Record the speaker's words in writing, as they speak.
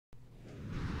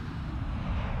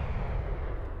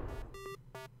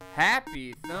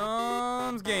Happy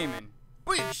Thumbs Gaming.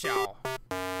 Big show.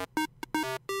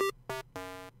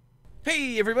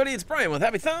 Hey everybody, it's Brian with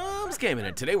Happy Thumbs Gaming,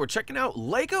 and today we're checking out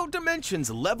LEGO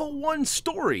Dimensions Level 1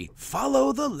 Story,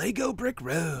 Follow the Lego Brick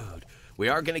Road. We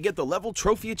are going to get the level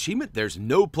trophy achievement, There's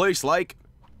No Place Like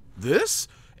This,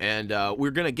 and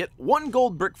we're going to get 1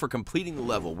 gold brick for completing the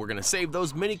level. We're going to save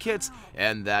those mini kits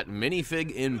and that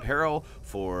minifig in peril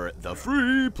for the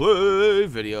free play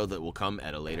video that will come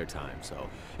at a later time. So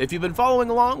if you've been following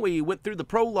along, we went through the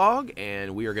prologue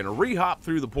and we are going to re-hop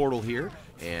through the portal here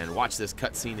and watch this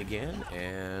cutscene again.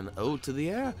 And oh, to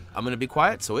the air, I'm going to be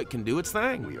quiet so it can do its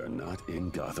thing. We are not in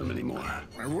Gotham anymore.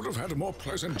 I would have had a more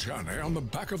pleasant journey on the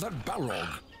back of that Balrog.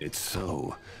 It's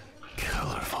so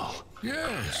colorful.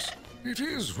 Yes, it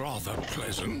is rather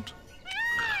pleasant.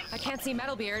 I can't see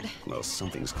Metalbeard. Well,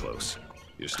 something's close.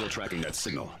 You're still tracking that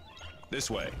signal. This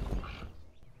way.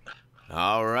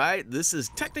 All right, this is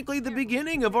technically the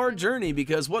beginning of our journey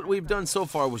because what we've done so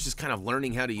far was just kind of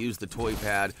learning how to use the toy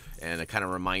pad and a kind of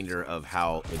reminder of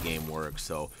how the game works.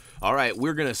 So, all right,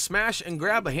 we're going to smash and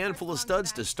grab a handful of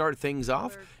studs to start things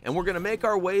off, and we're going to make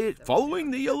our way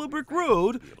following the yellow brick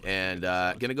road and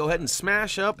going to go ahead and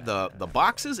smash up the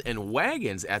boxes and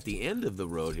wagons at the end of the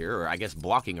road here, or I guess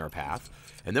blocking our path.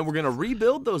 And then we're going to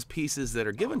rebuild those pieces that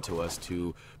are given to us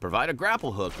to provide a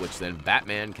grapple hook, which then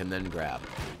Batman can then grab.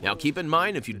 Now, keep in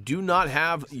mind, if you do not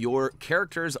have your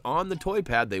characters on the toy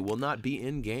pad, they will not be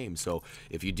in-game. So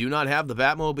if you do not have the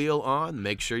Batmobile on,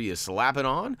 make sure you slap it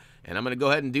on. And I'm going to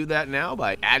go ahead and do that now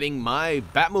by adding my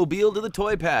Batmobile to the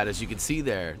toy pad, as you can see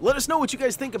there. Let us know what you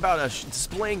guys think about us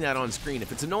displaying that on screen.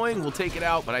 If it's annoying, we'll take it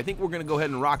out, but I think we're going to go ahead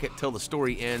and rock it till the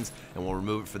story ends, and we'll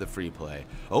remove it for the free play.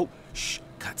 Oh, shh,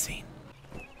 cutscene.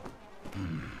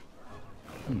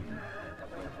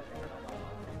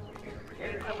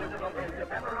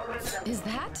 Is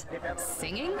that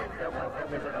singing?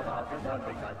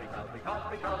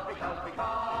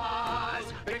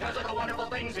 Because of the wonderful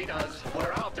things he does,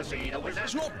 we're out to see the wizard.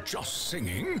 It's not just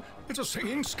singing, it's a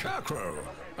singing scarecrow,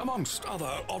 amongst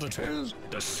other oddities.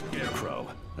 The Scarecrow.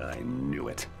 I knew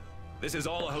it. This is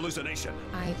all a hallucination.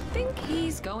 I think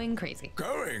he's going crazy.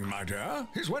 Going, my dear.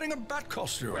 He's wearing a bat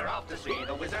costume. We're out to see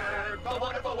the wizard, the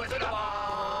wonderful Wizard of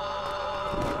Oz.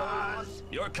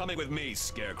 You're coming with me,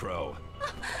 Scarecrow.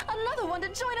 Another one to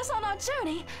join us on our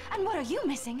journey. And what are you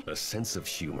missing? A sense of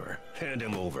humor. Hand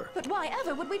him over. But why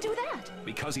ever would we do that?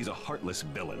 Because he's a heartless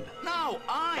villain. No,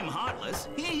 I'm heartless.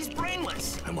 He's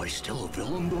brainless. Am I still a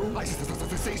villain, though? I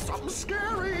say something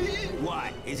scary.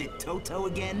 What? Is it Toto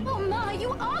again? Oh my,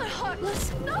 you are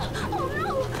heartless. No, oh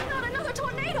no, not another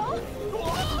tornado.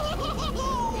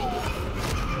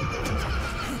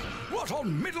 What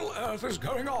on Middle Earth is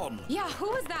going on? Yeah,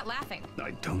 who was that laughing?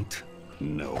 I don't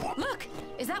know. Look,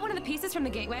 is that one of the pieces from the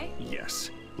gateway? Yes.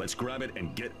 Let's grab it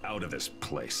and get out of this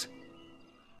place.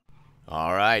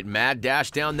 All right, mad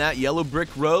dash down that yellow brick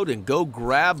road and go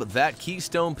grab that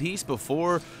keystone piece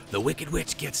before the Wicked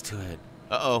Witch gets to it.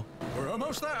 Uh-oh. We're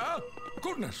almost there.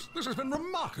 Goodness, this has been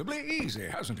remarkably easy,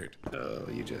 hasn't it? Oh,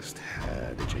 you just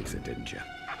had to jinx it, didn't you?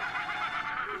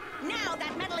 Now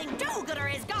that meddling do-gooder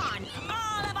is gone,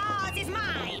 all of Oz is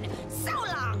mine! So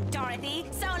long, Dorothy,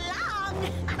 so long!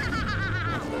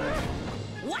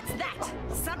 What's that?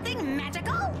 Something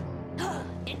magical?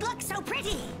 It looks so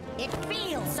pretty! It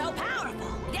feels so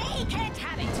powerful! They can't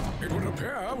have it! It would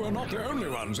appear we're not the only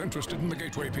ones interested in the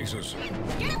gateway pieces.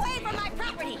 Get away from my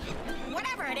property!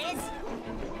 Whatever it is!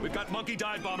 We've got monkey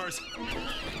dive bombers.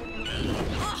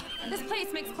 Oh, this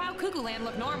place makes Cloud Cuckoo Land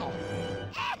look normal.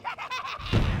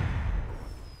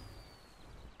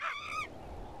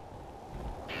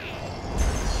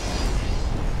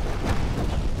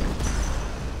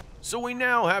 So we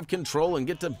now have control and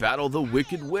get to battle the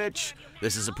Wicked Witch.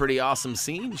 This is a pretty awesome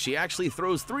scene. She actually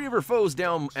throws 3 of her foes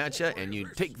down at you, and you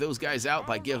take those guys out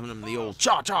by giving them the old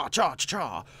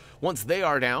cha-cha-cha-cha-cha. Once they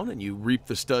are down and you reap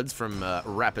the studs from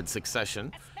rapid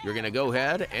succession, you're going to go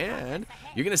ahead and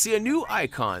you're going to see a new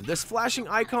icon. This flashing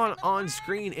icon on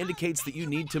screen indicates that you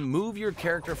need to move your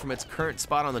character from its current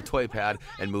spot on the toy pad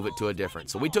and move it to a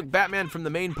different. So we took Batman from the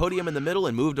main podium in the middle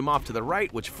and moved him off to the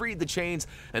right, which freed the chains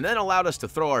and then allowed us to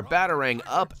throw our Batarang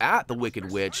up at the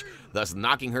Wicked Witch, thus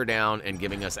knocking her down and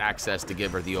giving us access to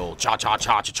give her the old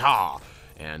cha-cha-cha-cha-cha.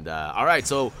 And, all right,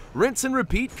 so rinse and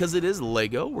repeat because it is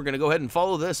Lego. We're going to go ahead and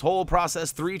follow this whole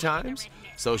process 3 times.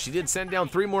 So she did send down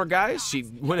 3 more guys. She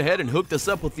went ahead and hooked us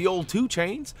up with the old 2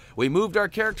 chains. We moved our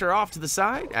character off to the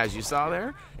side, as you saw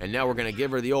there. And now we're going to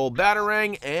give her the old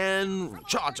Batarang and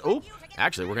cha-cha. Oh,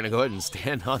 actually, we're going to go ahead and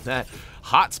stand on that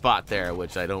hot spot there,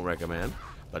 which I don't recommend.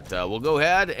 But we'll go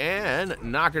ahead and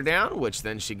knock her down, which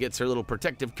then she gets her little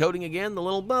protective coating again, the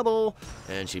little bubble,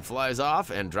 and she flies off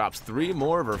and drops 3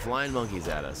 more of her flying monkeys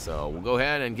at us. So we'll go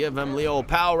ahead and give them the old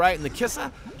pow right in the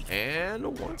kisser.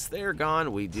 And once they're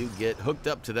gone, we do get hooked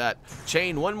up to that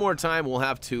chain one more time. We'll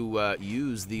have to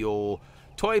use the old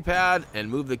toy pad and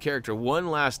move the character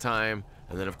one last time.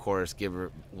 And then, of course, give her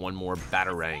one more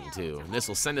batarang, too. And this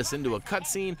will send us into a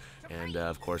cutscene. And,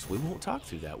 of course, we won't talk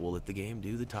through that. We'll let the game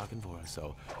do the talking for us.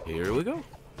 So, here we go.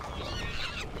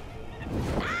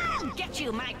 I'll get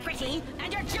you, my pretty,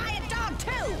 and your giant dog,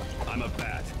 too! I'm a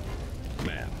bat.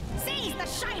 Man. Seize the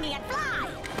shiny and fly!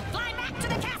 Fly back to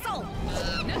the castle!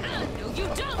 No, you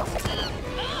don't!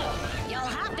 You'll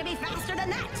have to be faster than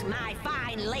that, my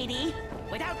fine lady.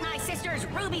 Without my sister's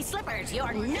ruby slippers,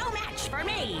 you're no match for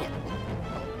me!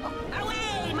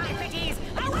 Away, my pretties!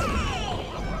 Away!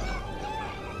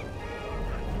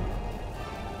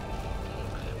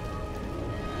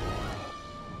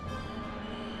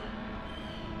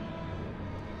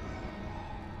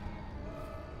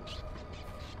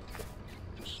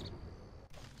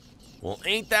 Well,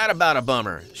 ain't that about a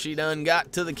bummer? She done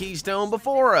got to the keystone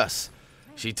before us.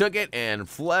 She took it and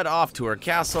fled off to her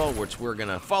castle, which we're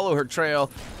gonna follow her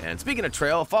trail. And speaking of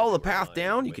trail, follow the path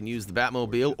down. You can use the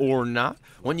Batmobile or not.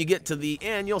 When you get to the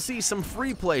end, you'll see some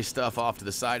free play stuff off to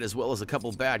the side, as well as a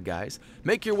couple bad guys.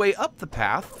 Make your way up the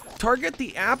path, target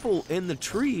the apple in the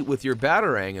tree with your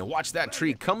batarang, and watch that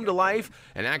tree come to life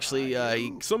and actually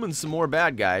summon some more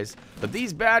bad guys. But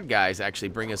these bad guys actually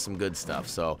bring us some good stuff.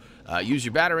 So use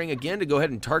your batarang again to go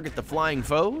ahead and target the flying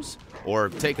foes, or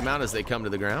take them out as they come to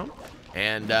the ground.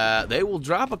 And they will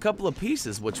drop a couple of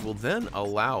pieces, which will then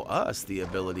allow us the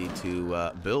ability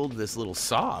to build this little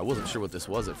saw. I wasn't sure what this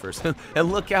was at first. And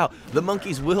look out, the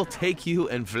monkeys will take you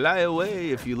and fly away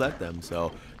if you let them.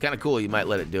 So kind of cool. You might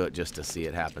let it do it just to see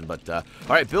it happen. But all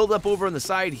right, build up over on the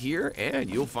side here, and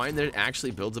you'll find that it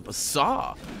actually builds up a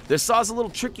saw. This saw's a little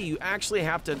tricky. You actually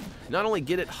have to not only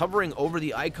get it hovering over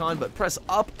the icon, but press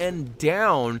up and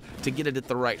down to get it at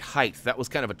the right height. That was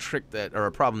kind of a trick that, or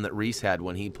a problem that Reese had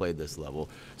when he played this level.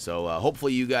 So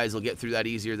hopefully you guys will get through that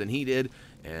easier than he did.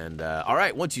 And all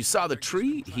right, once you saw the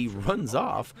tree, he runs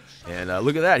off. And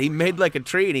look at that. He made like a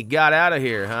tree and he got out of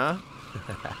here, huh?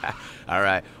 All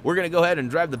right, we're going to go ahead and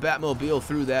drive the Batmobile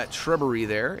through that shrubbery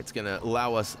there. It's going to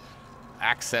allow us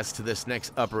access to this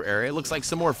next upper area. Looks like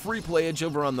some more free playage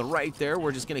over on the right there.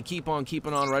 We're just going to keep on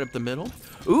keeping on right up the middle.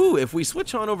 Ooh, if we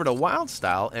switch on over to Wild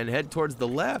Style and head towards the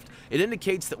left, it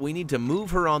indicates that we need to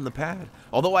move her on the pad.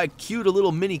 Although I queued a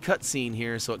little mini cutscene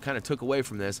here, so it kind of took away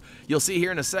from this. You'll see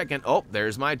here in a second, oh,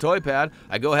 there's my toy pad.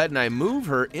 I go ahead and I move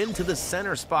her into the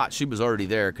center spot. She was already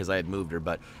there because I had moved her,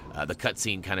 but the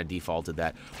cutscene kind of defaulted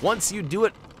that. Once you do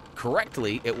it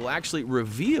correctly, it will actually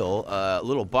reveal a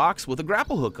little box with a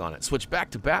grapple hook on it. Switch back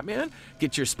to Batman,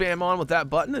 get your spam on with that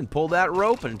button, and pull that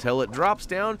rope until it drops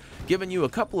down, giving you a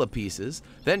couple of pieces.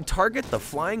 Then target the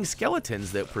flying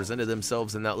skeletons that presented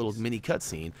themselves in that little mini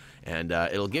cutscene, and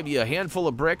it'll give you a handful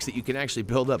of bricks that you can actually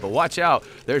build up. But watch out,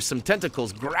 there's some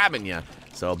tentacles grabbing you.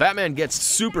 So Batman gets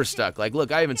super stuck. Like,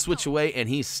 look, I even switch away, and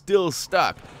he's still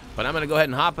stuck. But I'm going to go ahead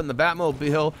and hop in the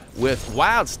Batmobile with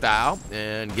Wild Style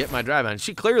and get my drive on.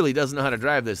 She clearly doesn't know how to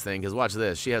drive this thing, because watch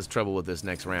this. She has trouble with this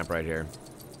next ramp right here.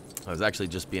 I was actually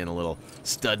just being a little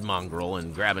stud mongrel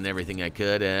and grabbing everything I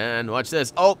could. And watch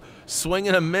this. Oh, swing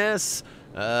and a miss.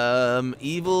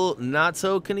 Evil, not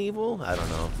so Knievel? I don't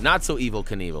know. Not so evil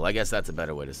Knievel. I guess that's a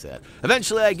better way to say it.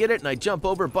 Eventually I get it and I jump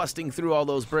over, busting through all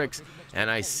those bricks, and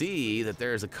I see that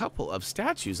there's a couple of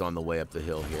statues on the way up the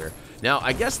hill here. Now,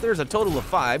 I guess there's a total of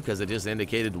 5 because it just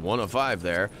indicated 1 of 5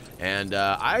 there, and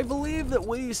I believe that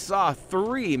we saw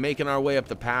 3 making our way up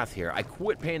the path here. I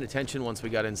quit paying attention once we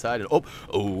got inside, and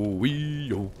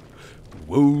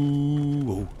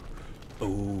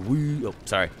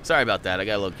sorry about that. I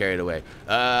got a little carried away.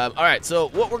 All right, so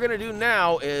what we're going to do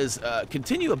now is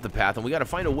continue up the path, and we got to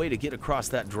find a way to get across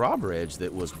that drawbridge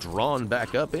that was drawn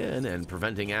back up in and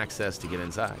preventing access to get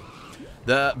inside.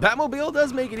 The Batmobile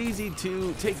does make it easy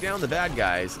to take down the bad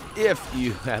guys if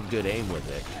you have good aim with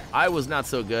it. I was not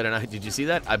so good, and did you see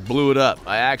that? I blew it up.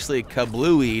 I actually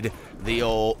kablooied the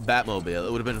old Batmobile.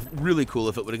 It would have been really cool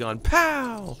if it would have gone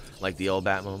pow, like the old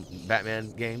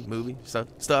Batman game, movie,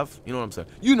 stuff. You know what I'm saying?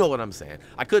 You know what I'm saying.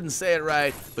 I couldn't say it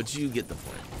right, but you get the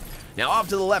point. Now, off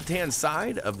to the left-hand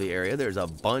side of the area, there's a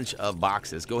bunch of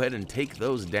boxes. Go ahead and take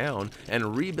those down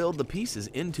and rebuild the pieces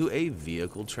into a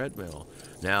vehicle treadmill.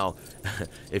 Now,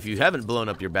 if you haven't blown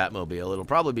up your Batmobile, it'll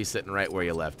probably be sitting right where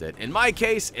you left it. In my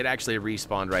case, it actually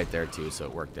respawned right there too, so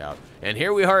it worked out. And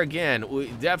here we are again. We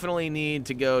definitely need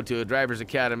to go to a driver's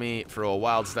academy for a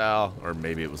Wild Style, or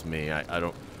maybe it was me.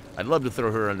 I I'd love to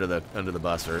throw her under the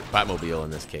bus, or Batmobile in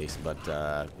this case, but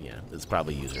yeah, it's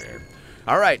probably user error.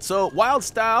 All right, so Wild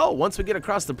Style, once we get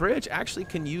across the bridge, actually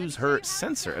can use her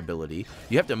sensor ability.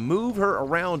 You have to move her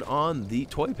around on the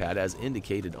toy pad as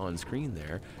indicated on screen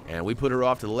there. And we put her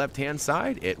off to the left-hand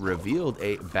side. It revealed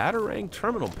a Batarang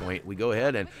terminal point. We go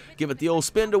ahead and give it the old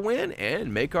spin to win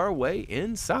and make our way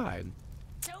inside.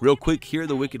 Real quick here,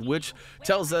 the Wicked Witch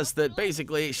tells us that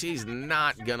basically she's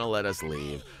not gonna let us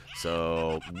leave.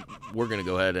 So we're gonna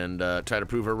go ahead and try to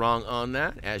prove her wrong on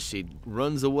that as she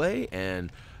runs away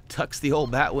and tucks the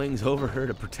old bat wings over her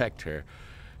to protect her.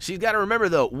 She's got to remember,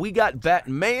 though, we got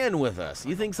Batman with us.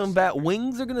 You think some bat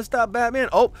wings are going to stop Batman?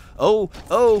 Oh,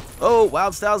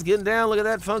 Wild Style's getting down. Look at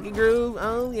that funky groove.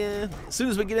 Oh, yeah. As soon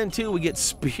as we get into, we get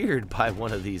speared by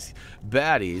one of these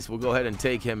baddies. We'll go ahead and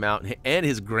take him out, and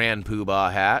his Grand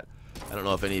Poobah hat. I don't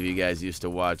know if any of you guys used to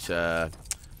watch the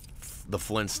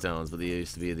Flintstones, but they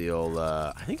used to be the old,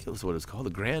 I think it was what it was called,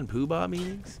 the Grand Poobah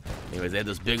meetings. Anyways, they had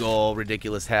those big old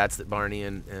ridiculous hats that Barney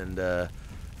and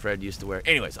Fred used to wear.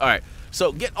 Anyways, all right.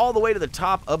 So get all the way to the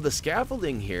top of the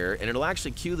scaffolding here, and it'll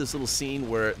actually cue this little scene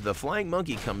where the flying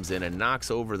monkey comes in and knocks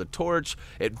over the torch.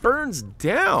 It burns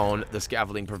down the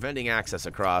scaffolding, preventing access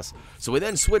across. So we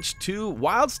then switch to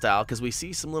Wild Style because we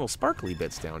see some little sparkly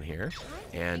bits down here.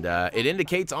 And it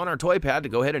indicates on our toy pad to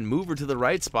go ahead and move her to the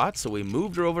right spot. So we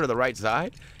moved her over to the right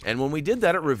side. And when we did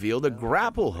that, it revealed a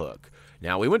grapple hook.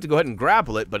 Now, we went to go ahead and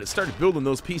grapple it, but it started building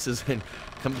those pieces and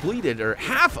completed, or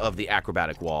half of the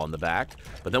acrobatic wall in the back.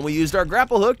 But then we used our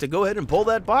grapple hook to go ahead and pull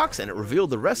that box, and it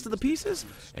revealed the rest of the pieces.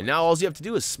 And now all you have to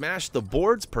do is smash the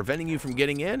boards, preventing you from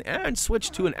getting in, and switch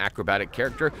to an acrobatic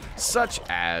character, such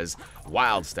as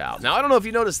Wild Style. Now, I don't know if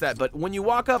you noticed that, but when you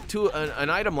walk up to an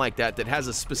item like that that has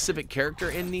a specific character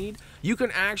in need, you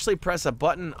can actually press a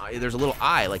button. There's a little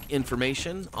eye, like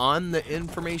information, on the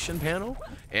information panel,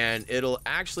 and it'll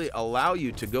actually allow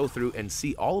you to go through and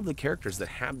see all of the characters that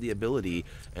have the ability.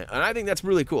 And I think that's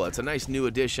really cool. It's a nice new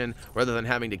addition, rather than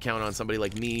having to count on somebody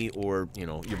like me or, you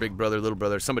know, your big brother, little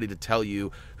brother, somebody to tell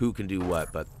you who can do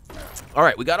what. But all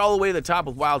right, we got all the way to the top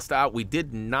with Wild Style. We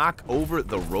did knock over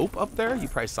the rope up there. You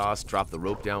probably saw us drop the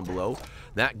rope down below.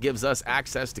 That gives us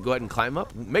access to go ahead and climb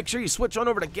up. Make sure you switch on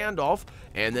over to Gandalf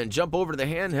and then jump over to the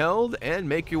handheld and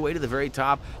make your way to the very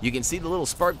top. You can see the little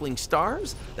sparkling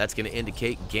stars. That's going to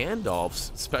indicate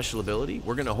Gandalf's special ability.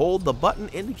 We're going to hold the button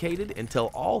indicated until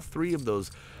all three of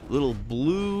those little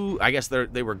blue, I guess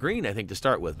they were green, I think, to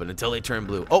start with, but until they turn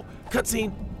blue. Oh,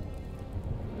 cutscene.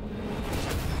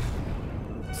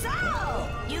 So,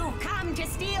 you've come to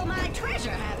steal my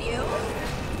treasure, have you?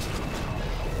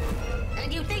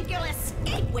 And you think you'll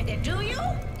escape with it, do you?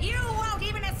 You won't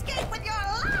even escape with your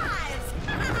lives!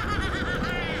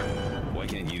 Why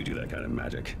can't you do that kind of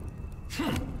magic?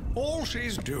 All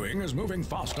she's doing is moving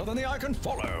faster than the eye can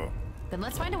follow. Then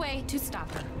let's find a way to stop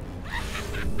her.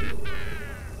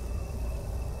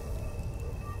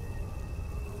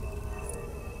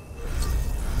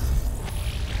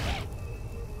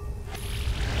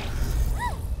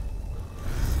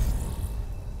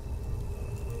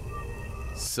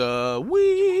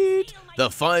 Sweet! The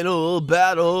final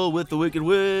battle with the Wicked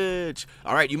Witch.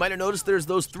 All right, you might have noticed there's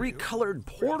those 3 colored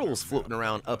portals floating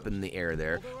around up in the air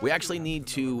there. We actually need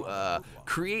to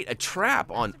create a trap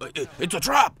on... it's a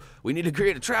trap! We need to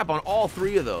create a trap on all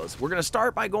 3 of those. We're going to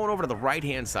start by going over to the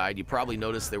right-hand side. You probably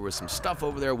noticed there was some stuff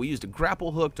over there. We used a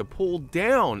grapple hook to pull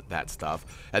down that stuff.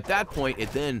 At that point,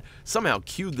 it then somehow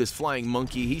cued this flying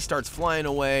monkey. He starts flying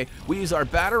away. We use our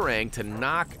Batarang to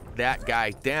knock that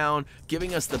guy down,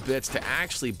 giving us the bits to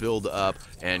actually build up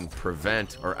and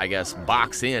prevent, or I guess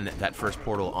box in, that first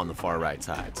portal on the far right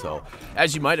side. So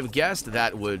as you might have guessed,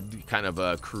 that would kind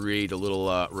of create a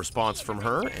little response from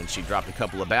her, and she dropped a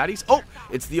couple of baddies. Oh,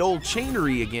 it's the old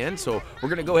chainery again. So we're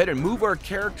gonna go ahead and move our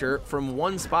character from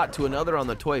one spot to another on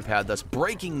the toy pad, thus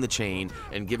breaking the chain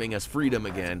and giving us freedom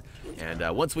again.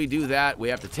 And once we do that, we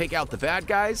have to take out the bad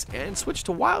guys and switch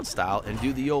to Wild Style and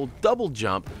do the old double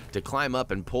jump to climb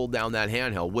up and pull down that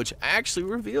handheld, which actually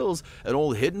reveals an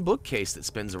old hidden bookcase that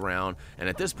spins around. And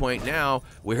at this point now,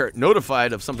 we're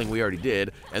notified of something we already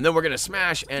did, and then we're gonna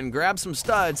smash and grab some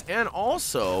studs and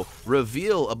also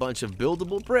reveal a bunch of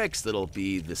buildable bricks that'll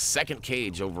be the second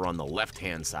cage over on the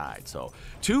left-hand side. So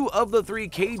 2 of the 3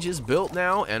 cages built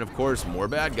now, and of course more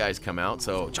bad guys come out.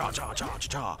 So cha cha cha cha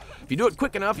cha. If you do it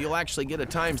quick enough, you'll actually get a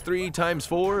 ×3,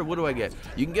 ×4. What do I get?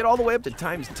 You can get all the way up to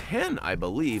 ×10, I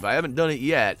believe. I haven't done it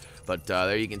yet, but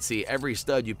there you can see every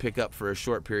stud you pick up for a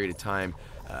short period of time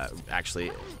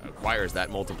actually acquires that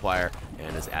multiplier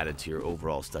and is added to your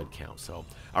overall stud count. So,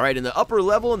 all right, in the upper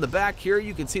level in the back here,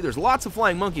 you can see there's lots of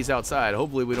flying monkeys outside.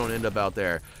 Hopefully we don't end up out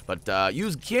there. But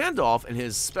use Gandalf and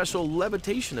his special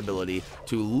levitation ability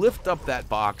to lift up that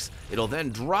box. It'll then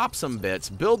drop some bits,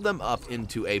 build them up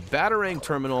into a Batarang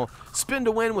terminal, spin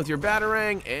to win with your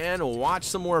Batarang, and watch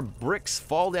some more bricks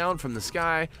fall down from the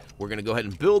sky. We're going to go ahead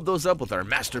and build those up with our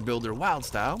Master Builder Wild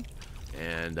Style.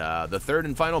 And the third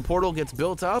and final portal gets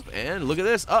built up, and look at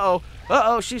this.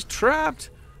 Uh-oh, she's trapped.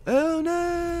 Oh,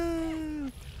 no.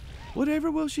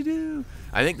 Whatever will she do?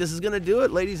 I think this is going to do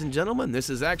it, ladies and gentlemen. This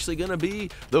is actually going to be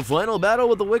the final battle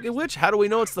with the Wicked Witch. How do we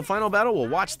know it's the final battle? Well,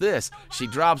 watch this. She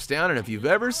drops down, and if you've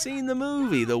ever seen the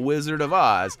movie The Wizard of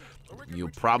Oz, you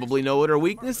probably know what her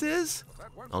weakness is.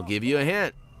 I'll give you a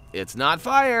hint. It's not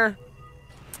fire.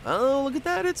 Oh, look at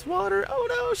that. It's water. Oh,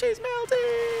 no, she's melting.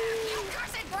 You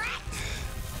cursed brat!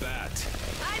 That.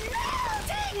 I'm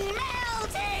melting!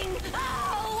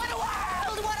 Oh, what a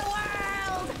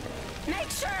world!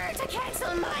 Make sure to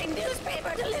cancel my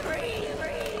newspaper delivery!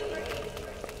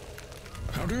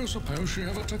 How do you suppose she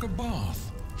ever took a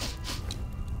bath?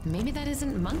 Maybe that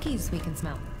isn't monkeys we can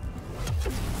smell.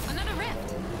 Another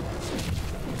rift.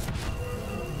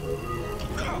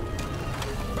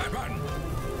 Batman!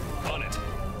 On it.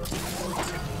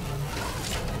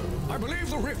 I believe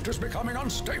the rift is becoming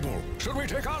unstable. Should we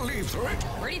take our leave through it?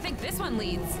 Where do you think this one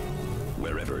leads?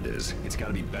 Wherever it is, it's got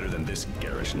to be better than this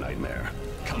garish nightmare.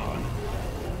 Come on.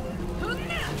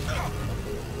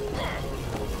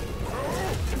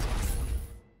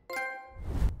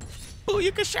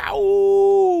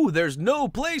 Booyakashow! There's no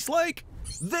place like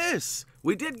this.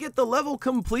 We did get the level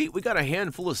complete. We got a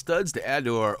handful of studs to add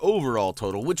to our overall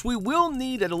total, which we will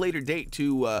need at a later date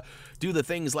to do the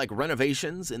things like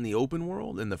renovations in the open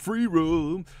world, in the free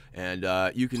room. And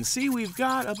you can see we've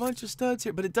got a bunch of studs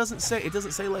here, but it doesn't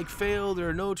say like failed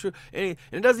or no true, and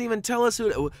it doesn't even tell us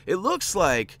who. It looks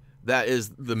like that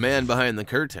is the man behind the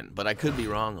curtain, but I could be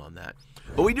wrong on that.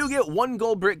 But we do get one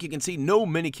gold brick. You can see no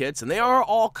mini kits, and they are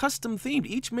all custom themed.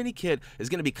 Each mini kit is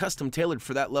going to be custom tailored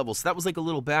for that level. So that was like a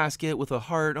little basket with a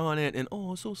heart on it, and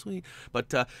oh, so sweet.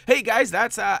 But hey guys,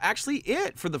 that's actually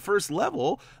it for the first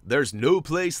level. There's no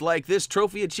place like this.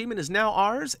 Trophy achievement is now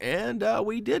ours, and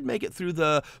we did make it through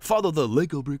the Follow the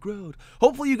Lego Brick Road.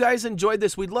 Hopefully you guys enjoyed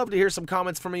this. We'd love to hear some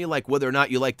comments from you, like whether or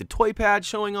not you like the toy pad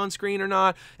showing on screen or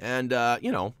not, and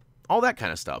you know, all that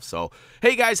kind of stuff. So,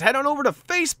 hey guys, head on over to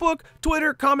Facebook,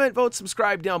 Twitter, comment, vote,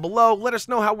 subscribe down below. Let us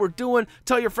know how we're doing.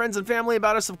 Tell your friends and family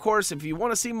about us, of course. If you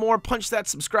want to see more, punch that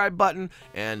subscribe button.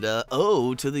 And,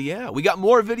 we got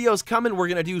more videos coming. We're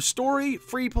going to do story,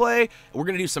 free play. We're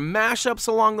going to do some mashups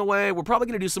along the way. We're probably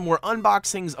going to do some more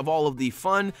unboxings of all of the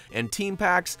fun and team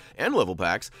packs and level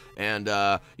packs. And,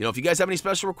 you know, if you guys have any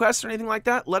special requests or anything like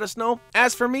that, let us know.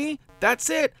 As for me, that's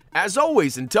it. As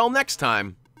always, until next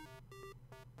time,